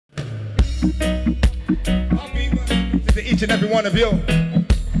To each and every one of you.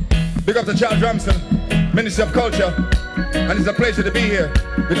 Big up to Charles Ramsey, Minister of Culture. And it's a pleasure to be here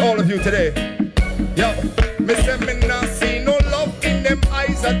with all of you today. Yo, me say me not see no love in them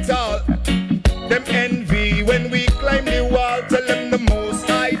eyes at all. Them envy when we climb the wall. Tell them the most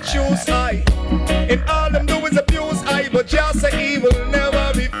I choose I. And all them do is abuse I. But just say evil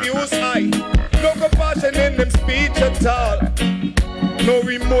never refuse I. No compassion in them speech at all. No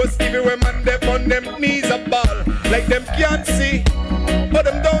remorse everywhere man they on them knees a ball. Like them can't see, but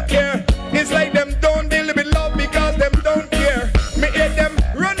them don't care. It's like them don't deal with love because them don't care. Me hear them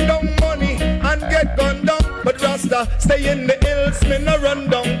run down money and get gunned down. But Rasta stay in the hills, me no run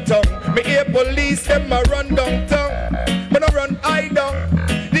down town. Me hear police them a run down town. Me no run eye down.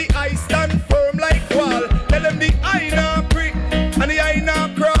 The eye stand firm like wall. Tell them the eye not creep and the eye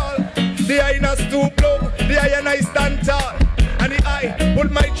not crawl. The eye not stoop low, the eye and I stand tall. And the eye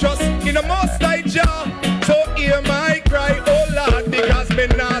put my trust in the most high jaw. So hear my cry, oh Lord, because me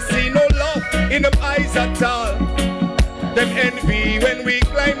not see no love in them eyes at all. Them envy when we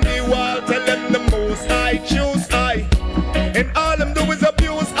climb the wall. Tell them the most I choose I. And all them do is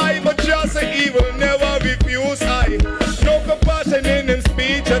abuse I. But just say evil never refuse I. No compassion in them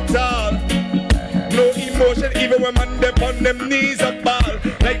speech at all. No emotion even when man them on them knees a ball.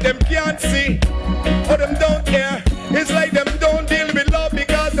 Like them can't see, or them don't care. It's like them don't deal with love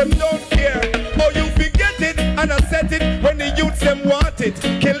because them don't care. Oh, you forget it and I set it when the youths them want it.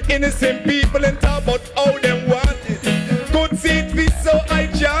 Kill innocent people and talk about how them want it. Good seed be so I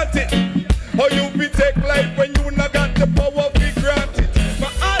chant it. Oh, you be take life when you not got the power be granted. My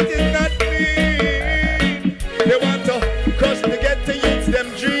heart is not clean. They want to crush to get to youths them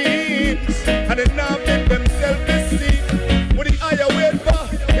dreams. And they now make themselves deceive. What the higher wait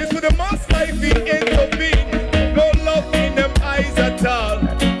for is for the most life we intervene. At all.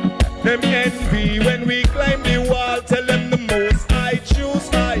 Them envy when we climb the wall. Tell them the most I choose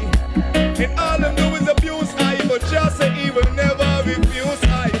I. And all them do is abuse I. But just say evil never refuse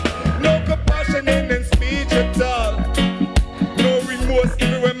I. No compassion in them speech at all. No remorse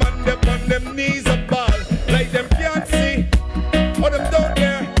everywhere man them on them knees a ball. Like them can't see, or them don't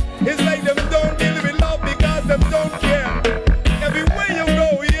care. It's like them don't deal with love because them don't care. Everywhere you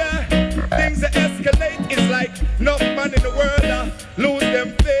go, yeah, things that escalate. It's like enough man in the world lose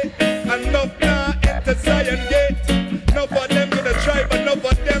them faith, and enough now enter Zion gate. Enough of them gonna try, but enough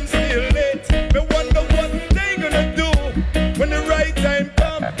of them still late. Me wonder what they gonna do when the right time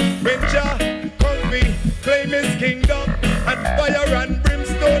come. When Jah come we claim his kingdom, and fire and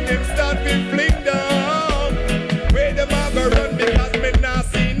brimstone them start to fling down. Where them a go run because me nah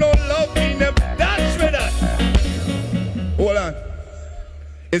see no love in them. That's where that. Hold on.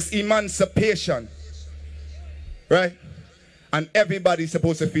 It's emancipation, right? And everybody's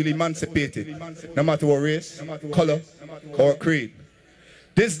supposed to feel emancipated, no matter what race, color, or creed.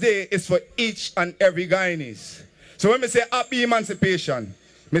 This day is for each and every Guyanese. So when we say happy emancipation,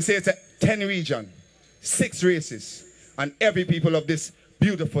 we say it's a 10 region, 6 races, and every people of this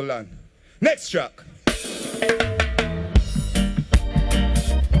beautiful land. Next track.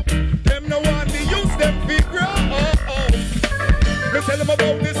 Them no want to use them figure. We tell them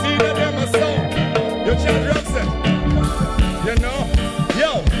about the seed that them a sow. Your child Robson. You know,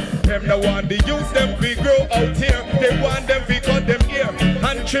 yo, them no want to use them we grow out here. They want them we cut them ear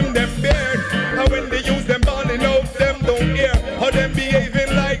and trim them beard. And when they use them balling out, them don't hear. Or them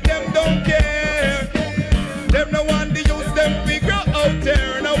behaving like them don't care. Them no want to use them we grow out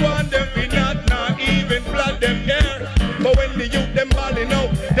here. No want them we not even blood them hair. But when they use them balling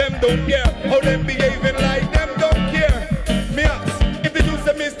out, them don't care. Or them behaving like them don't care. Me ask, if they use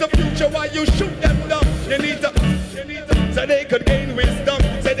them is the future, why you shoot them down? You need to so they could gain wisdom,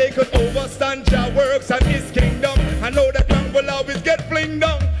 so they could overstand Jah works and his kingdom. I know that man will always get flinged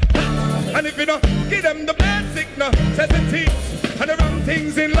down. And if you don't give them the basic necessities and the wrong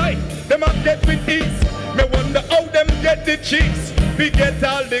things in life, them up get with ease. Me wonder how them get the cheeks. We get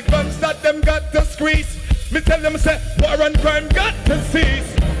all the guns that them got to squeeze. Me tell them say war and crime got to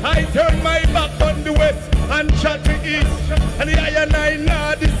cease. I turn my back on the west and chat the east. And the iron I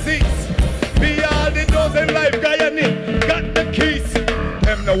know the seas. Be all the doors in life, Guyana got the keys.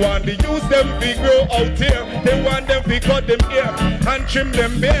 Them no want to use them, we grow out here. They want them, we cut them ear and trim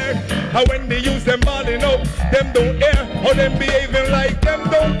them beard. And when they use them balling out, them don't hear. Or them behaving like them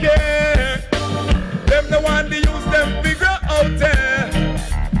don't care. Them no want to use them, we grow out here.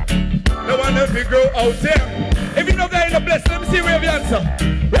 No want them, we grow out here. If you know God in the bless, let me see where have you answer.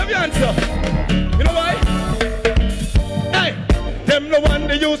 Where have you answer? You know why? Hey, them no want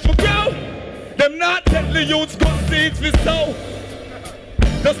to use for grow. Them not tell the youths good seeds for sow.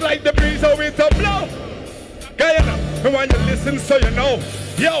 just like the breeze how it a blow. Guyana, me want you listen so you know.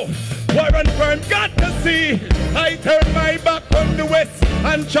 Yo, war and crime got to see. I turn my back on the west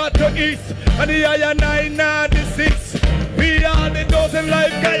and shot to east, and the iron 996. We are the dozen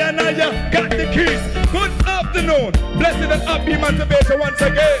life, Guyana, you got the keys. Good afternoon, blessed and happy emancipation once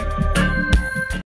again.